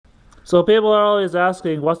So people are always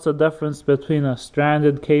asking what's the difference between a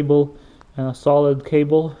stranded cable and a solid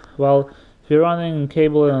cable. Well, if you're running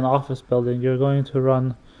cable in an office building, you're going to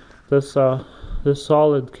run this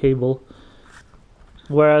solid cable.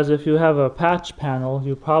 Whereas if you have a patch panel,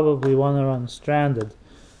 you probably want to run stranded.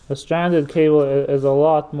 A stranded cable is a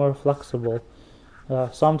lot more flexible.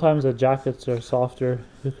 Sometimes the jackets are softer.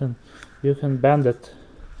 You can bend it.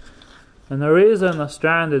 And the reason a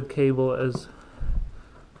stranded cable is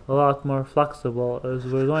a lot more flexible is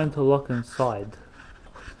we're going to look inside,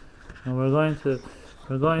 and we're going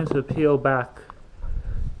to peel back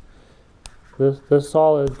this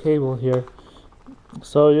solid cable here,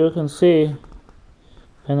 so you can see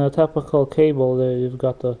in a typical cable there you've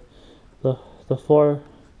got the four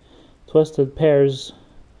twisted pairs,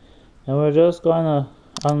 and we're just going to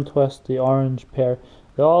untwist the orange pair.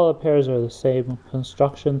 All the pairs are the same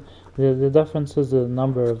construction. The difference is the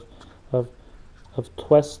number of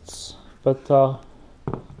twists, but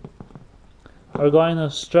we're going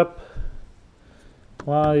to strip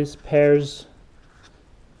one of these pairs.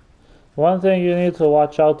 One thing you need to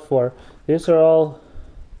watch out for: these are all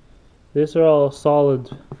solid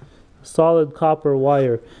copper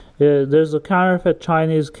wire. There's a counterfeit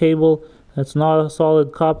Chinese cable. It's not a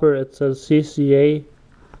solid copper. It says CCA,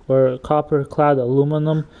 or copper clad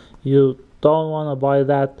aluminum. You don't want to buy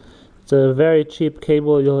that. It's a very cheap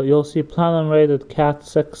cable. You'll see platinum rated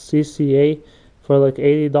Cat6 CCA for like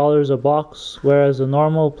 $80 a box, whereas a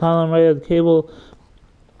normal platinum rated cable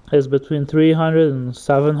is between $300 and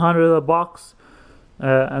 $700 a box.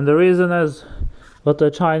 And the reason is, what the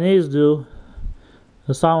Chinese do,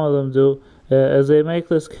 some of them do, is they make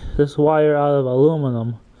this wire out of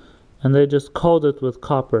aluminum, and they just coat it with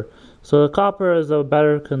copper. So the copper is a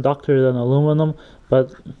better conductor than aluminum,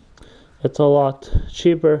 but it's a lot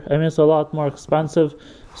cheaper. I mean, it's a lot more expensive.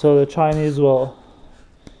 So the Chinese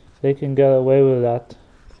they can get away with that.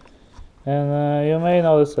 And you may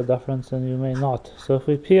notice a difference, and you may not. So if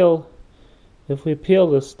we peel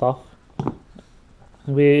this stuff,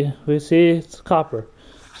 we see it's copper.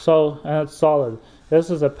 So, and it's solid.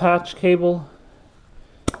 This is a patch cable.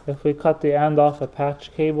 If we cut the end off a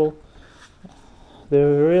patch cable,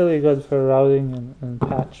 they're really good for routing and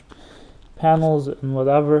patch panels and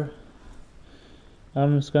whatever.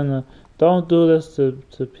 I'm just gonna, don't do this to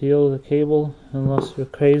peel the cable unless you're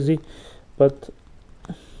crazy, but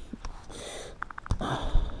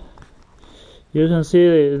you can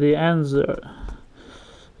see the ends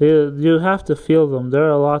you have to feel them.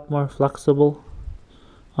 They're a lot more flexible.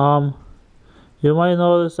 You might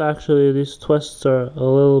notice actually these twists are a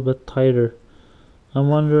little bit tighter. I'm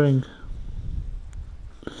wondering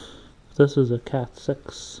if this is a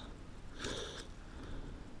Cat6.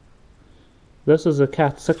 This is a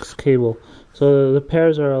Cat6 cable, so the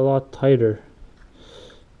pairs are a lot tighter,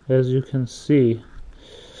 as you can see.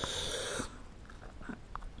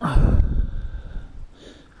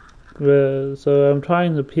 So I'm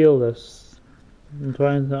trying to peel this. I'm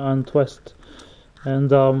trying to untwist,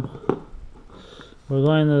 and we're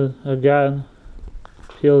going to again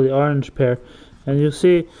peel the orange pair, and you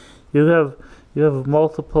see you have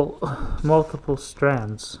multiple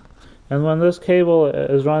strands. And when this cable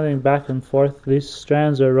is running back and forth, these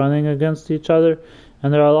strands are running against each other,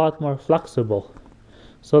 and they're a lot more flexible.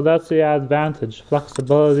 So that's the advantage: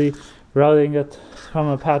 flexibility, routing it from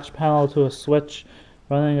a patch panel to a switch,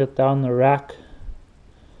 running it down the rack.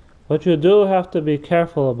 What you do have to be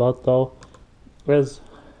careful about, though, is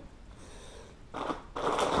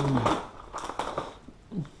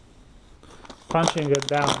punching it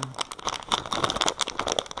down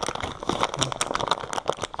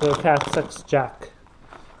to a Cat6 jack,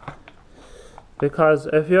 because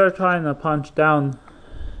if you're trying to punch down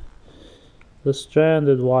the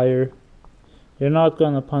stranded wire, you're not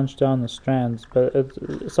going to punch down the strands, but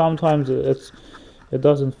sometimes it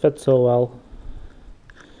doesn't fit so well.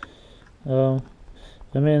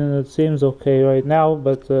 I mean, it seems okay right now,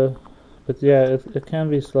 but yeah, it can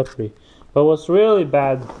be slippery. But what's really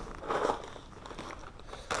bad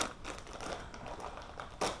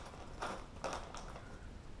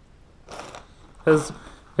is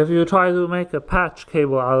if you try to make a patch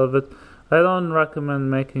cable out of it. I don't recommend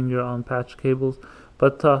making your own patch cables,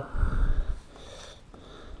 but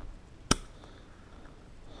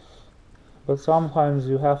sometimes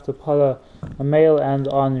you have to put a male end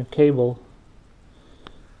on your cable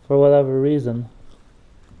for whatever reason.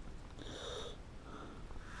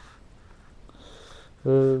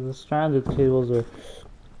 The stranded cables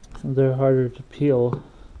they're harder to peel.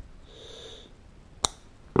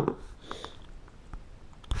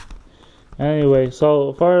 Anyway,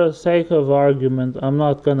 so for the sake of argument, I'm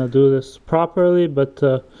not gonna do this properly, but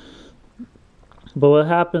But what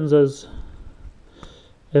happens is,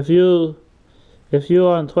 if you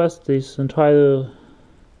untwist these and try to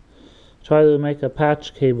make a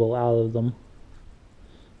patch cable out of them,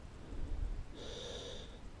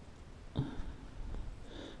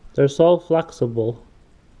 they're so flexible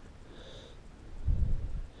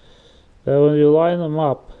that when you line them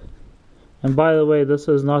up, and by the way, this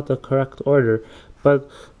is not the correct order, but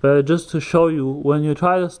just to show you, when you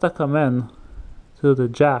try to stick them in to the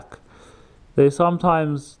jack, they don't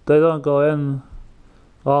go in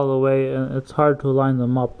all the way, and it's hard to line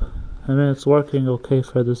them up. I mean, it's working okay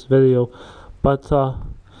for this video, but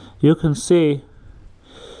you can see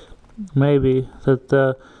maybe that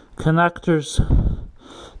the connectors,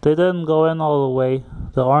 they didn't go in all the way,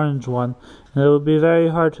 the orange one, and it would be very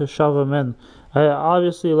hard to shove them in. I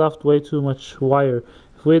obviously left way too much wire.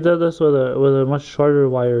 If we did this with a much shorter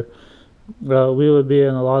wire, we would be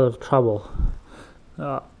in a lot of trouble.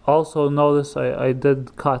 Also notice I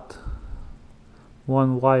did cut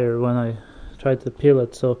one wire when I tried to peel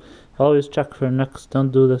it, so always check for nicks.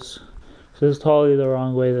 Don't do this. This is totally the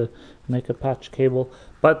wrong way to make a patch cable.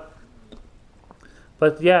 But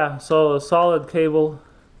yeah, so a solid cable,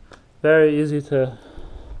 very easy to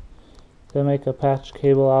make a patch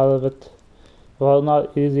cable out of it. Well,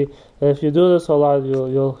 not easy. If you do this a lot,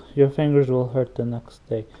 your fingers will hurt the next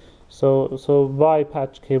day. So buy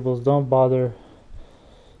patch cables. Don't bother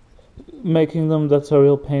making them. That's a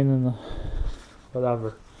real pain in the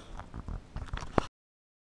whatever.